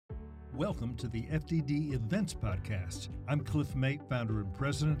Welcome to the FDD Events Podcast. I'm Cliff Mate, founder and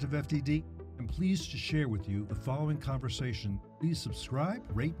president of FDD. I'm pleased to share with you the following conversation. Please subscribe,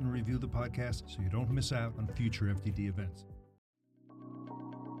 rate, and review the podcast so you don't miss out on future FDD events.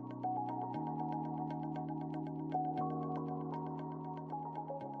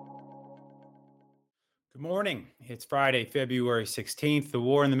 Good morning. It's Friday, February 16th. The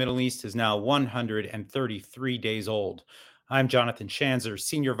war in the Middle East is now 133 days old. I'm Jonathan Schanzer,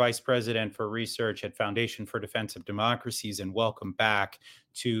 Senior Vice President for Research at Foundation for Defense of Democracies, and welcome back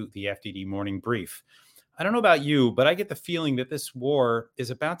to the FDD Morning Brief. I don't know about you, but I get the feeling that this war is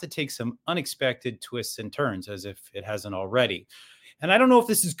about to take some unexpected twists and turns, as if it hasn't already. And I don't know if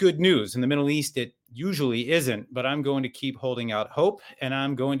this is good news. In the Middle East, it usually isn't, but I'm going to keep holding out hope, and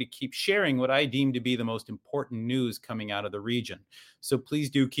I'm going to keep sharing what I deem to be the most important news coming out of the region. So please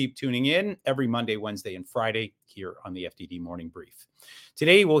do keep tuning in every Monday, Wednesday, and Friday here on the FDD Morning Brief.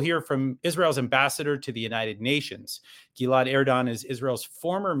 Today, we'll hear from Israel's ambassador to the United Nations. Gilad Erdan is Israel's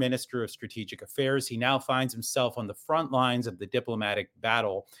former Minister of Strategic Affairs. He now finds himself on the front lines of the diplomatic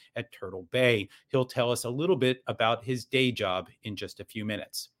battle at Turtle Bay. He'll tell us a little bit about his day job in just a few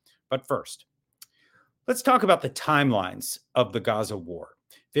minutes. But first, let's talk about the timelines of the Gaza war.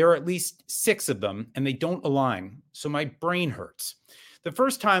 There are at least 6 of them, and they don't align, so my brain hurts. The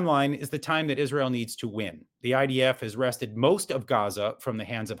first timeline is the time that Israel needs to win. The IDF has wrested most of Gaza from the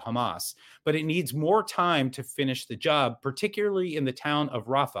hands of Hamas, but it needs more time to finish the job, particularly in the town of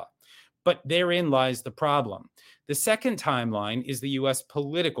Rafah. But therein lies the problem. The second timeline is the U.S.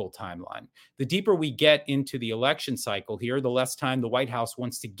 political timeline. The deeper we get into the election cycle here, the less time the White House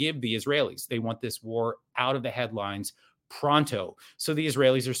wants to give the Israelis. They want this war out of the headlines pronto. So the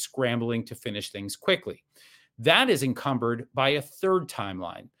Israelis are scrambling to finish things quickly. That is encumbered by a third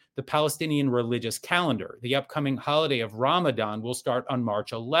timeline, the Palestinian religious calendar. The upcoming holiday of Ramadan will start on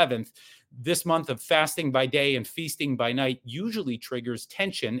March 11th. This month of fasting by day and feasting by night usually triggers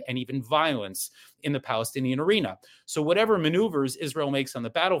tension and even violence in the Palestinian arena. So whatever maneuvers Israel makes on the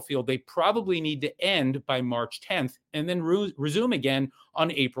battlefield, they probably need to end by March 10th and then resume again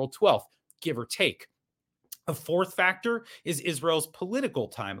on April 12th, give or take. A fourth factor is Israel's political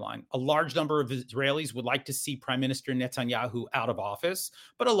timeline. A large number of Israelis would like to see Prime Minister Netanyahu out of office,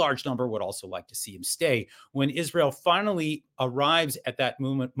 but a large number would also like to see him stay. When Israel finally arrives at that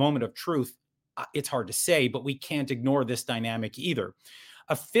moment of truth, it's hard to say, but we can't ignore this dynamic either.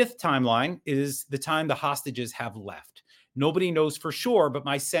 A fifth timeline is the time the hostages have left. Nobody knows for sure, but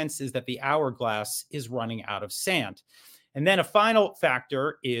my sense is that the hourglass is running out of sand. And then a final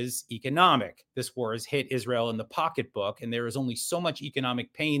factor is economic. This war has hit Israel in the pocketbook, and there is only so much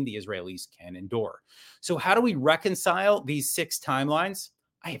economic pain the Israelis can endure. So how do we reconcile these 6 timelines?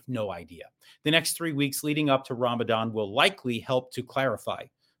 I have no idea. The next 3 weeks leading up to Ramadan will likely help to clarify.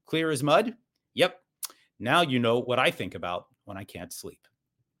 Clear as mud? Yep. Now you know what I think about when I can't sleep.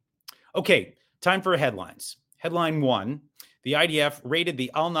 Okay, time for headlines. Headline 1, the IDF raided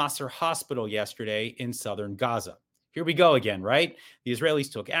the Al-Nasser hospital yesterday in southern Gaza. Here we go again, right? The Israelis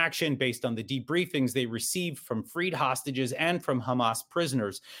took action based on the debriefings they received from freed hostages and from Hamas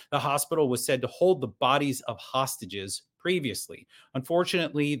prisoners. The hospital was said to hold the bodies of hostages previously.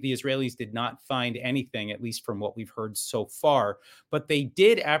 Unfortunately, the Israelis did not find anything, at least from what we've heard so far, but they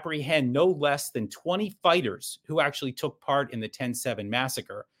did apprehend no less than 20 fighters who actually took part in the 10/7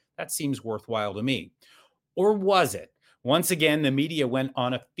 massacre. That seems worthwhile to me. Or was it? Once again, the media went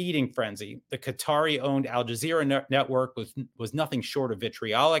on a feeding frenzy. The Qatari-owned Al Jazeera network was nothing short of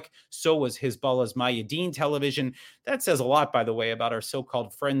vitriolic. So was Hezbollah's Mayadeen television. That says a lot, by the way, about our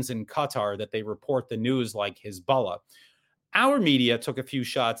so-called friends in Qatar, that they report the news like Hezbollah. Our media took a few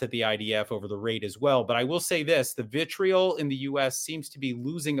shots at the IDF over the raid as well, but I will say this, the vitriol in the U.S. seems to be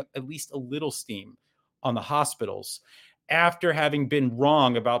losing at least a little steam on the hospitals. After having been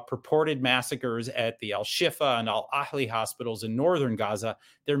wrong about purported massacres at the Al-Shifa and Al-Ahli hospitals in northern Gaza,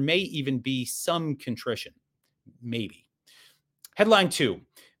 there may even be some contrition. Maybe. Headline 2,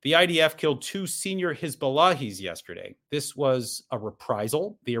 the IDF killed 2 senior Hezbollahis yesterday. This was a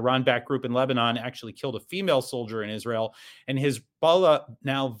reprisal. The Iran-backed group in Lebanon actually killed a female soldier in Israel, and Hezbollah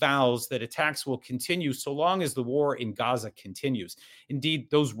now vows that attacks will continue so long as the war in Gaza continues.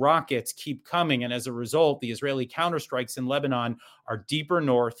 Indeed, those rockets keep coming, and as a result, the Israeli counterstrikes in Lebanon are deeper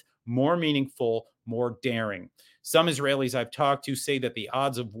north, more meaningful, more daring. Some Israelis I've talked to say that the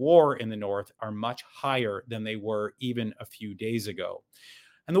odds of war in the north are much higher than they were even a few days ago.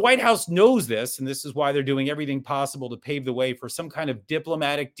 And the White House knows this, and this is why they're doing everything possible to pave the way for some kind of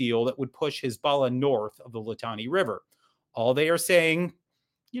diplomatic deal that would push Hezbollah north of the Litani River. All they are saying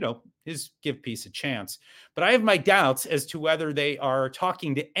give peace a chance. But I have my doubts as to whether they are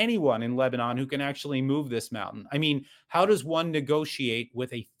talking to anyone in Lebanon who can actually move this mountain. I mean, how does one negotiate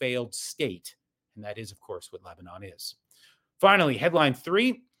with a failed state? And that is, of course, what Lebanon is. Finally, headline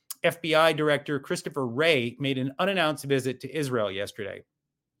 3, FBI Director Christopher Wray made an unannounced visit to Israel yesterday.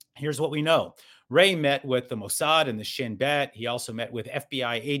 Here's what we know. Wray met with the Mossad and the Shin Bet. He also met with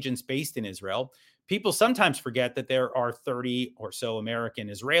FBI agents based in Israel. People sometimes forget that there are 30 or so American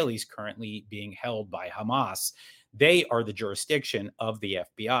Israelis currently being held by Hamas. They are the jurisdiction of the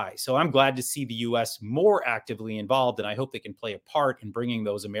FBI. So I'm glad to see the U.S. more actively involved, and I hope they can play a part in bringing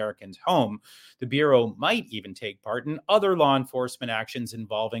those Americans home. The Bureau might even take part in other law enforcement actions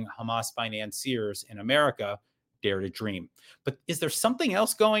involving Hamas financiers in America. Dare to dream. But is there something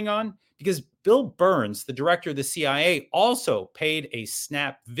else going on? Because Bill Burns, the director of the CIA, also paid a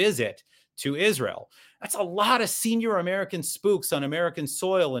snap visit to Israel. That's a lot of senior American spooks on American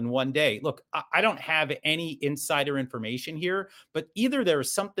soil in one day. Look, I don't have any insider information here, but either there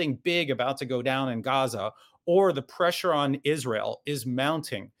is something big about to go down in Gaza, or the pressure on Israel is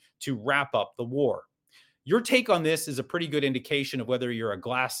mounting to wrap up the war. Your take on this is a pretty good indication of whether you're a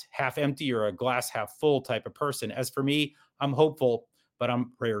glass half empty or a glass half full type of person. As for me, I'm hopeful, but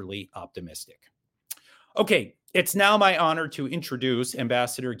I'm rarely optimistic. Okay, it's now my honor to introduce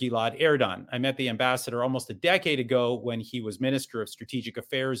Ambassador Gilad Erdan. I met the ambassador almost a decade ago when he was Minister of Strategic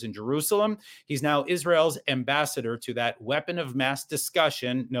Affairs in Jerusalem. He's now Israel's ambassador to that weapon of mass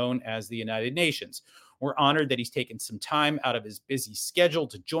discussion known as the United Nations. We're honored that he's taken some time out of his busy schedule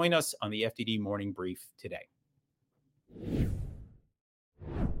to join us on the FDD Morning Brief today.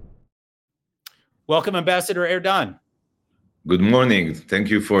 Welcome, Ambassador Erdan. Good morning. Thank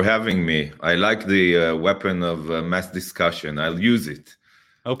you for having me. I like the weapon of mass discussion. I'll use it.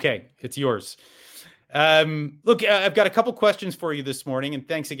 Okay, it's yours. Look, I've got a couple questions for you this morning, and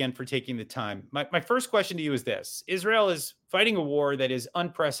thanks again for taking the time. My first question to you is this. Israel is fighting a war that is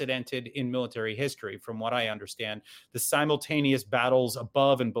unprecedented in military history, from what I understand. The simultaneous battles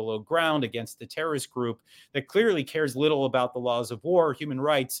above and below ground against the terrorist group that clearly cares little about the laws of war, human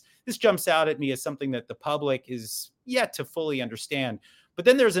rights. This jumps out at me as something that the public is yet to fully understand. But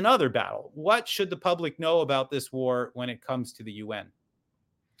then there's another battle. What should the public know about this war when it comes to the UN?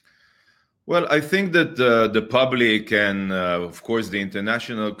 Well, I think that the public and, of course, the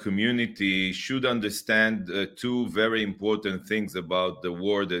international community should understand two very important things about the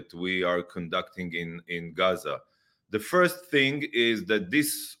war that we are conducting in Gaza. The first thing is that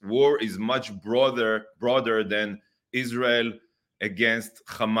this war is much broader than Israel against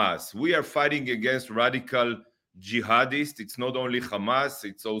Hamas. We are fighting against radical jihadists. It's not only Hamas,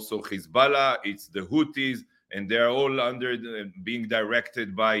 it's also Hezbollah, it's the Houthis, and they're all being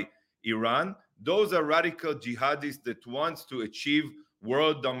directed by Iran. Those are radical jihadists that wants to achieve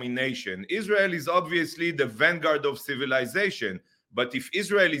world domination. Israel is obviously the vanguard of civilization, but if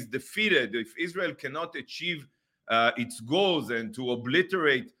Israel is defeated, if Israel cannot achieve its goals and to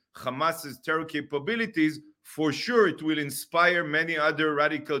obliterate Hamas's terror capabilities, for sure it will inspire many other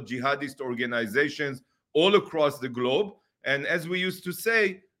radical jihadist organizations all across the globe. And as we used to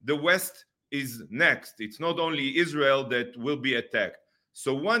say, the West is next. It's not only Israel that will be attacked.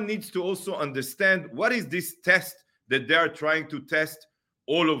 So one needs to also understand what is this test that they are trying to test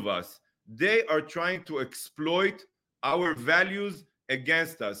all of us. They are trying to exploit our values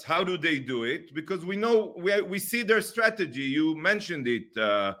against us. How do they do it? Because we know, we see their strategy. You mentioned it,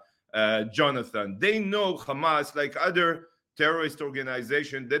 Jonathan. They know, Hamas, like other terrorist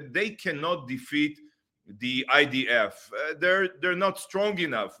organizations, that they cannot defeat the IDF. They're not strong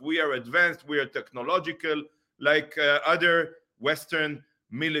enough. We are advanced, we are technological, like other Western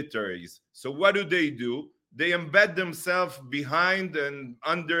militaries. So what do? They embed themselves behind and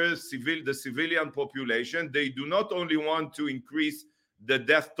under the civilian population. They do not only want to increase the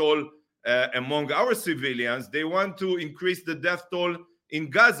death toll among our civilians, they want to increase the death toll in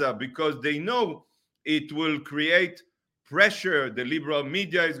Gaza because they know it will create pressure. The liberal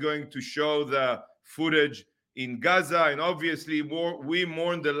media is going to show the footage in Gaza, and obviously we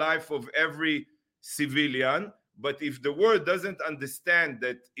mourn the life of every civilian. But if the world doesn't understand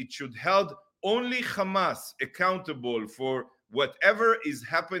that it should hold only Hamas accountable for whatever is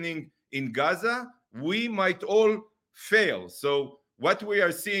happening in Gaza, we might all fail. So what we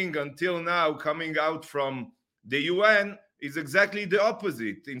are seeing until now coming out from the UN is exactly the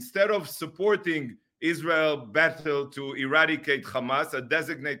opposite. Instead of supporting Israel's battle to eradicate Hamas, a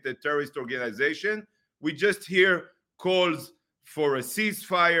designated terrorist organization, we just hear calls for a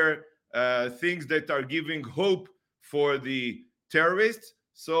ceasefire, things that are giving hope for the terrorists.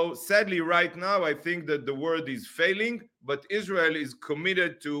 So sadly, right now, I think that the world is failing, but Israel is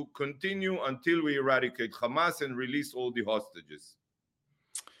committed to continue until we eradicate Hamas and release all the hostages.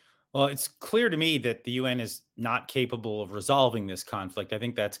 Well, it's clear to me that the UN is not capable of resolving this conflict. I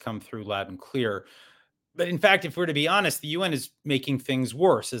think that's come through loud and clear. But in fact, if we're to be honest, the UN is making things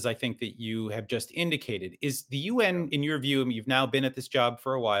worse, as I think that you have just indicated. Is the UN, in your view, you've now been at this job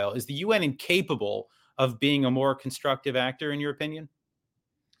for a while, is the UN incapable of being a more constructive actor, in your opinion?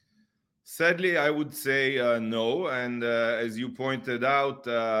 Sadly, I would say no. And as you pointed out,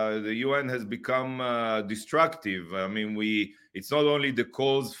 the UN has become destructive. I mean, it's not only the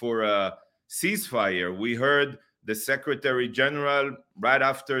calls for a ceasefire. We heard the Secretary General right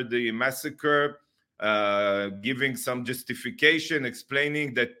after the massacre giving some justification,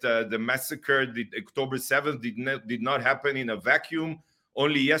 explaining that the massacre, October 7th, did not happen in a vacuum.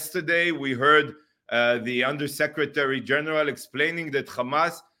 Only yesterday, we heard the Undersecretary General explaining that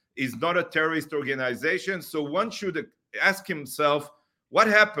Hamas is not a terrorist organization. So one should ask himself, what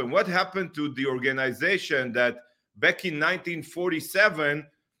happened? What happened to the organization that back in 1947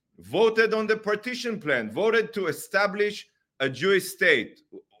 voted on the partition plan, voted to establish a Jewish state?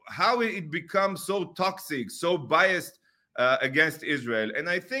 How it becomes so toxic, so biased against Israel? And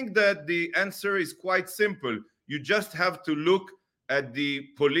I think that the answer is quite simple. You just have to look at the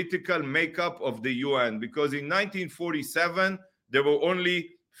political makeup of the UN, because in 1947, there were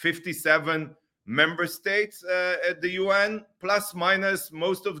only 57 member states at the UN, plus minus,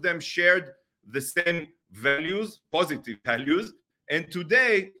 most of them shared the same values, positive values. And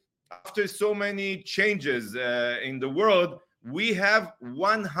today, after so many changes in the world, we have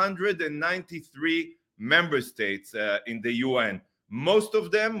 193 member states in the UN. Most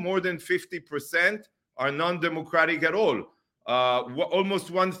of them, more than 50%, are non-democratic at all.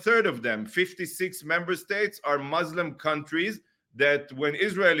 Almost 1/3 of them, 56 member states, are Muslim countries that when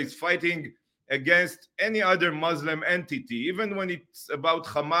Israel is fighting against any other Muslim entity, even when it's about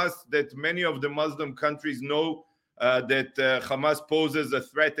Hamas, that many of the Muslim countries know that Hamas poses a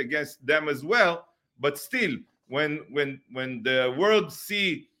threat against them as well. But still, when the world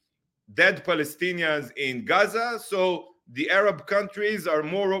see dead Palestinians in Gaza, so the Arab countries are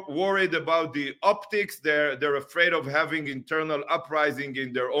more worried about the optics. They're afraid of having internal uprising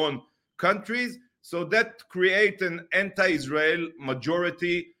in their own countries. So that creates an anti-Israel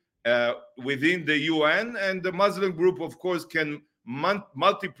majority within the UN, and the Muslim group, of course, can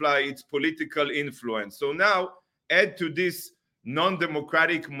multiply its political influence. So now add to this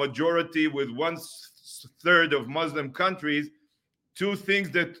non-democratic majority with 1/3 of Muslim countries, two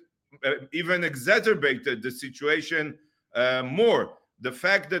things that even exacerbated the situation more. The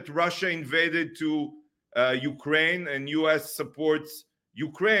fact that Russia invaded to Ukraine and US supports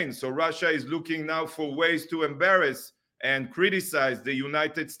Ukraine. So Russia is looking now for ways to embarrass and criticize the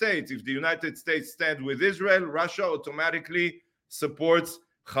United States. If the United States stand with Israel, Russia automatically supports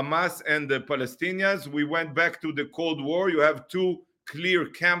Hamas and the Palestinians. We went back to the Cold War. You have two clear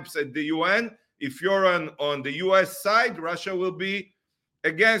camps at the UN. If you're on the US side, Russia will be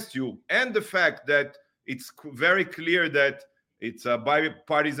against you. And the fact that it's very clear that it's a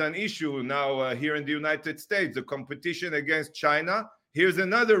bipartisan issue now here in the United States, the competition against China. Here's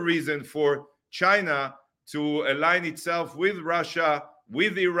another reason for China to align itself with Russia,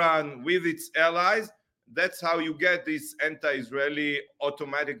 with Iran, with its allies. That's how you get this anti-Israeli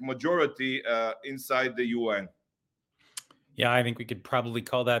automatic majority inside the UN. Yeah, I think we could probably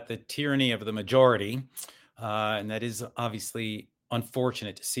call that the tyranny of the majority. And that is obviously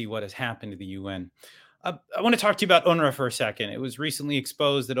unfortunate to see what has happened to the UN. I want to talk to you about UNRWA for a second. It was recently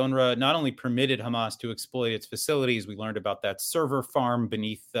exposed that UNRWA not only permitted Hamas to exploit its facilities, we learned about that server farm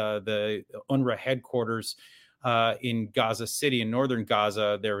beneath the UNRWA headquarters in Gaza City in northern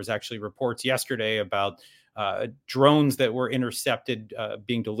Gaza. There was actually reports yesterday about drones that were intercepted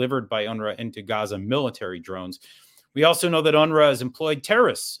being delivered by UNRWA into Gaza, military drones. We also know that UNRWA has employed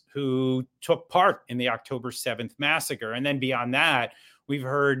terrorists who took part in the October 7th massacre. And then beyond that, we've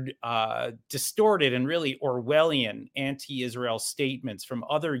heard distorted and really Orwellian anti-Israel statements from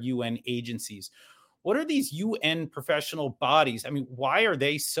other UN agencies. What are these UN professional bodies? I mean, why are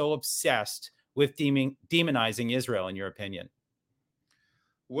they so obsessed with demonizing Israel, in your opinion?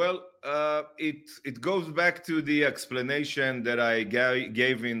 Well, it goes back to the explanation that I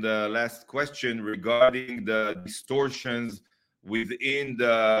gave in the last question regarding the distortions within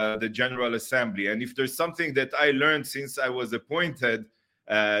the General Assembly. And if there's something that I learned since I was appointed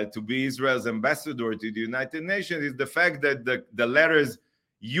to be Israel's ambassador to the United Nations, is the fact that the letters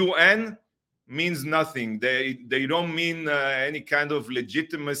UN means nothing. They don't mean any kind of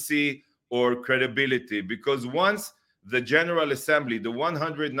legitimacy or credibility, because once the General Assembly, the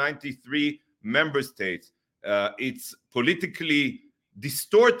 193 member states, it's politically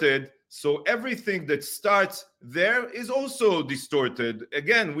distorted. So everything that starts there is also distorted.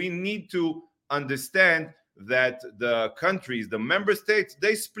 Again, we need to understand that the countries, the member states,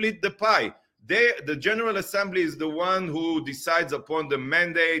 they split the pie. The General Assembly is the one who decides upon the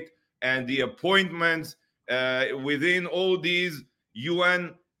mandate and the appointments within all these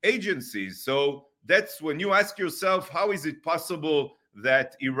UN agencies. So that's when you ask yourself, how is it possible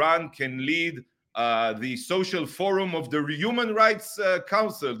that Iran can lead the Social Forum of the Human Rights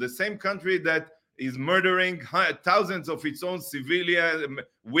Council, the same country that is murdering thousands of its own civilian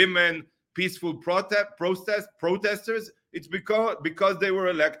women, peaceful protesters? It's because they were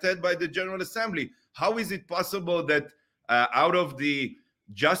elected by the General Assembly. How is it possible that out of the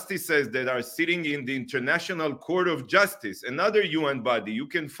justices that are sitting in the International Court of Justice, another UN body, you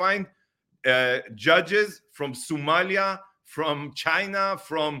can find judges from Somalia, from China,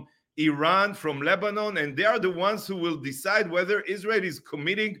 from Iran, from Lebanon, and they are the ones who will decide whether Israel is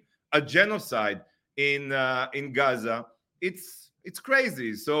committing a genocide in Gaza? It's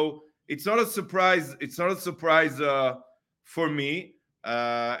crazy. So it's not a surprise. It's not a surprise for me,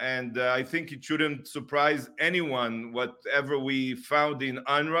 and I think it shouldn't surprise anyone. Whatever we found in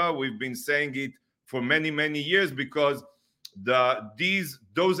UNRWA, we've been saying it for many years, because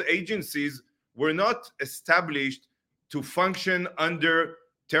those agencies were not established to function under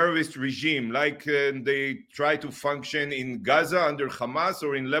terrorist regime like they try to function in Gaza under Hamas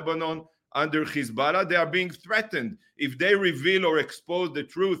or in Lebanon under Hezbollah. They are being threatened. If they reveal or expose the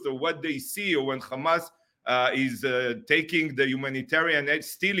truth of what they see, or when Hamas is taking the humanitarian aid,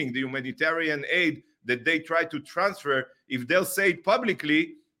 stealing the humanitarian aid that they try to transfer, if they'll say it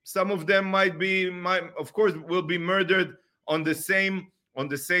publicly, some of them of course, will be murdered on the same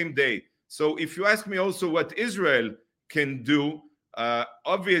day. So if you ask me also what Israel can do,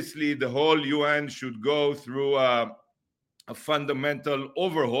 obviously the whole UN should go through a fundamental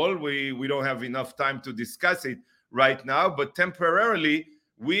overhaul. We don't have enough time to discuss it right now, but temporarily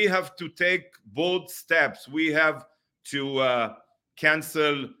we have to take bold steps. We have to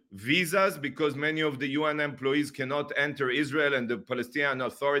cancel visas, because many of the UN employees cannot enter Israel and the Palestinian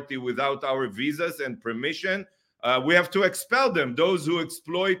Authority without our visas and permission. We have to expel them. Those who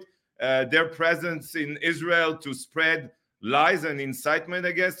exploit their presence in Israel to spread lies and incitement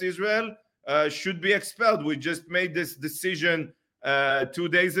against Israel should be expelled. We just made this decision 2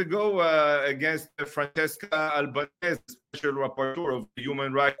 days ago against Francesca Albanese, Special Rapporteur of the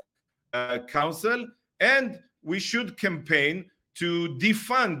Human Rights Council, and we should campaign to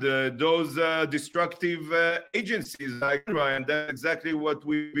defund those destructive agencies like UNRWA, and that's exactly what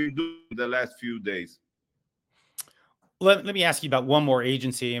we've been doing the last few days. Let me ask you about one more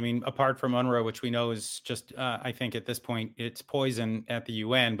agency. I mean, apart from UNRWA, which we know is just, I think at this point, it's poison at the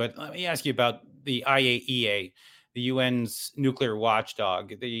UN. But let me ask you about the IAEA, the UN's nuclear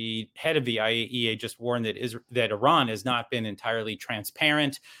watchdog. The head of the IAEA just warned that Iran has not been entirely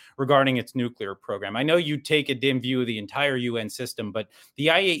transparent regarding its nuclear program. I know you take a dim view of the entire UN system, but the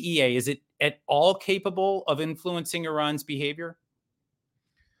IAEA, is it at all capable of influencing Iran's behavior?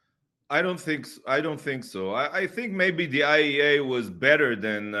 I don't think so. I think maybe the IAEA was better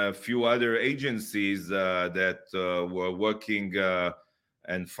than a few other agencies that were working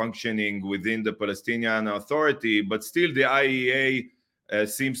and functioning within the Palestinian Authority, but still the IAEA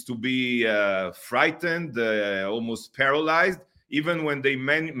seems to be frightened, almost paralyzed. Even when they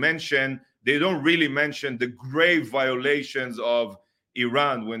they don't really mention the grave violations of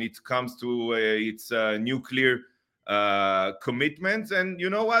Iran when it comes to its nuclear commitments. And you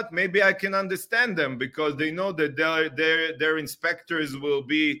know what? Maybe I can understand them, because they know that their inspectors will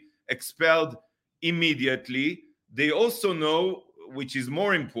be expelled immediately. They also know, which is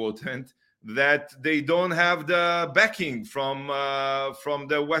more important, that they don't have the backing from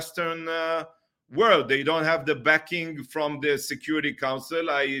the Western world. They don't have the backing from the Security Council.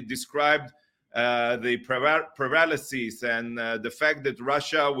 I described the paralysis and the fact that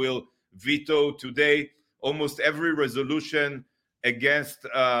Russia will veto today almost every resolution against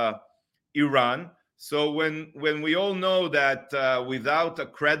Iran. So when we all know that without a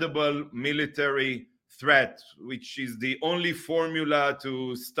credible military threat, which is the only formula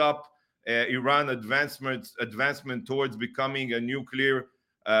to stop Iran advancement towards becoming a nuclear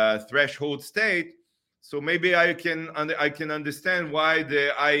threshold state, so maybe I can understand why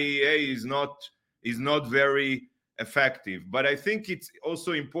the IAEA is not very effective. But I think it's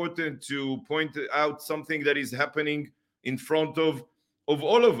also important to point out something that is happening in front of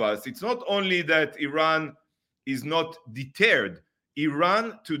all of us. It's not only that Iran is not deterred,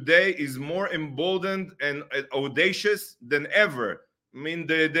 Iran today is more emboldened and audacious than ever. I mean,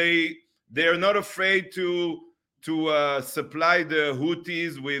 they are not afraid to supply the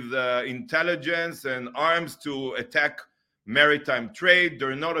Houthis with intelligence and arms to attack maritime trade.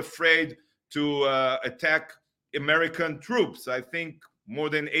 They're not afraid to attack American troops. I think more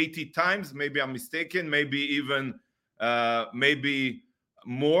than 80 times, maybe I'm mistaken, maybe even maybe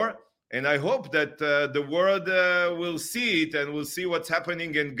more. And I hope that the world will see it and will see what's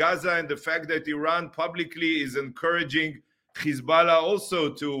happening in Gaza, and the fact that Iran publicly is encouraging Hezbollah also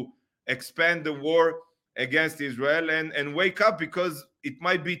to expand the war against Israel and wake up, because it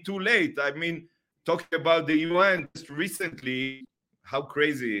might be too late. I mean, talking about the UN just recently, how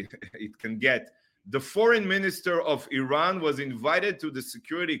crazy it can get. The foreign minister of Iran was invited to the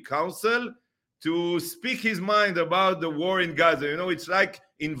Security Council to speak his mind about the war in Gaza. You know, it's like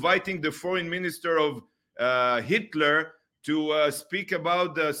inviting the foreign minister of Hitler to speak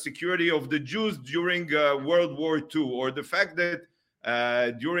about the security of the Jews during World War II, or the fact that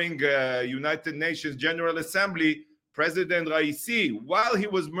during United Nations General Assembly, President Raisi, while he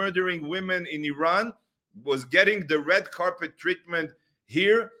was murdering women in Iran, was getting the red carpet treatment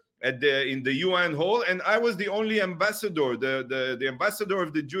here in the UN hall, and I was the only ambassador, the ambassador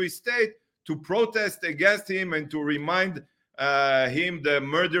of the Jewish state, to protest against him and to remind him the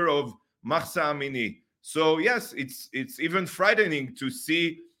murder of Mahsa Amini. So yes, it's even frightening to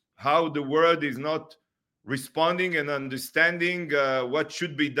see how the world is not responding and understanding what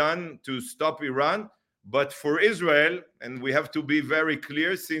should be done to stop Iran. But for Israel, and we have to be very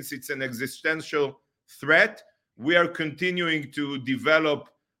clear, since it's an existential threat, we are continuing to develop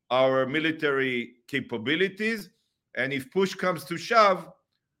our military capabilities. And if push comes to shove,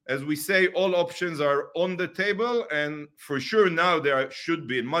 as we say, all options are on the table, and for sure now there should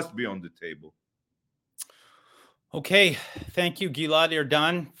be and must be on the table. Okay, thank you, Gilad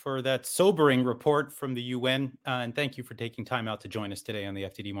Erdan, for that sobering report from the UN, and thank you for taking time out to join us today on the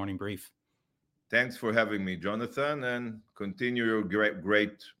FDD Morning Brief. Thanks for having me, Jonathan, and continue your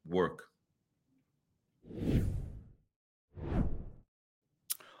great work.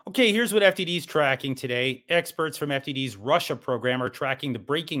 Okay, here's what FDD is tracking today. Experts from FDD's Russia program are tracking the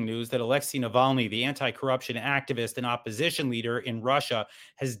breaking news that Alexei Navalny, the anti-corruption activist and opposition leader in Russia,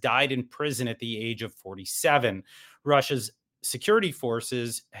 has died in prison at the age of 47. Russia's security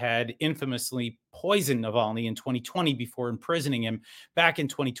forces had infamously poisoned Navalny in 2020 before imprisoning him. Back in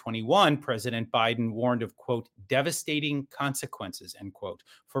 2021, President Biden warned of, quote, devastating consequences, end quote,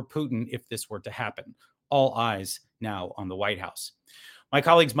 for Putin if this were to happen. All eyes now on the White House. My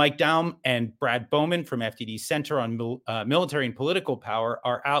colleagues Mike Daum and Brad Bowman from FDD's Center on Military and Political Power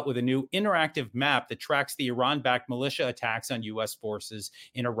are out with a new interactive map that tracks the Iran-backed militia attacks on U.S. forces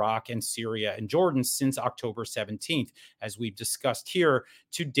in Iraq and Syria and Jordan since October 17th. As we've discussed here,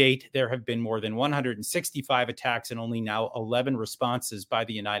 to date, there have been more than 165 attacks and only now 11 responses by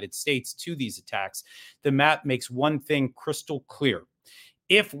the United States to these attacks. The map makes one thing crystal clear.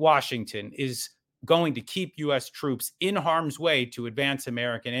 If Washington is going to keep U.S. troops in harm's way to advance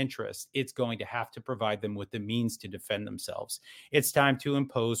American interests, it's going to have to provide them with the means to defend themselves. It's time to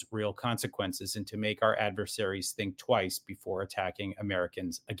impose real consequences and to make our adversaries think twice before attacking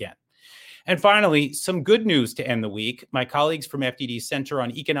Americans again. And finally, some good news to end the week. My colleagues from FDD's Center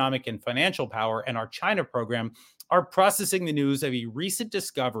on Economic and Financial Power and our China program are processing the news of a recent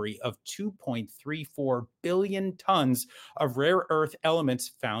discovery of 2.34 billion tons of rare earth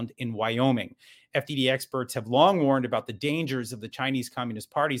elements found in Wyoming. FDD experts have long warned about the dangers of the Chinese Communist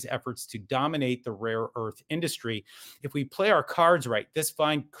Party's efforts to dominate the rare earth industry. If we play our cards right, this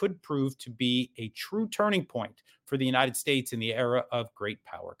find could prove to be a true turning point for the United States in the era of great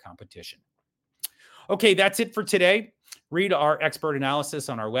power competition. Okay, that's it for today. Read our expert analysis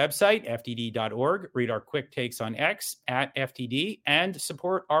on our website, FDD.org. Read our quick takes on X at FDD, and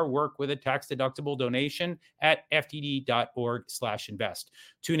support our work with a tax-deductible donation at FDD.org/invest.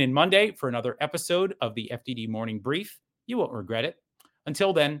 Tune in Monday for another episode of the FDD Morning Brief. You won't regret it.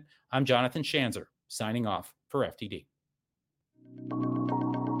 Until then, I'm Jonathan Schanzer, signing off for FDD.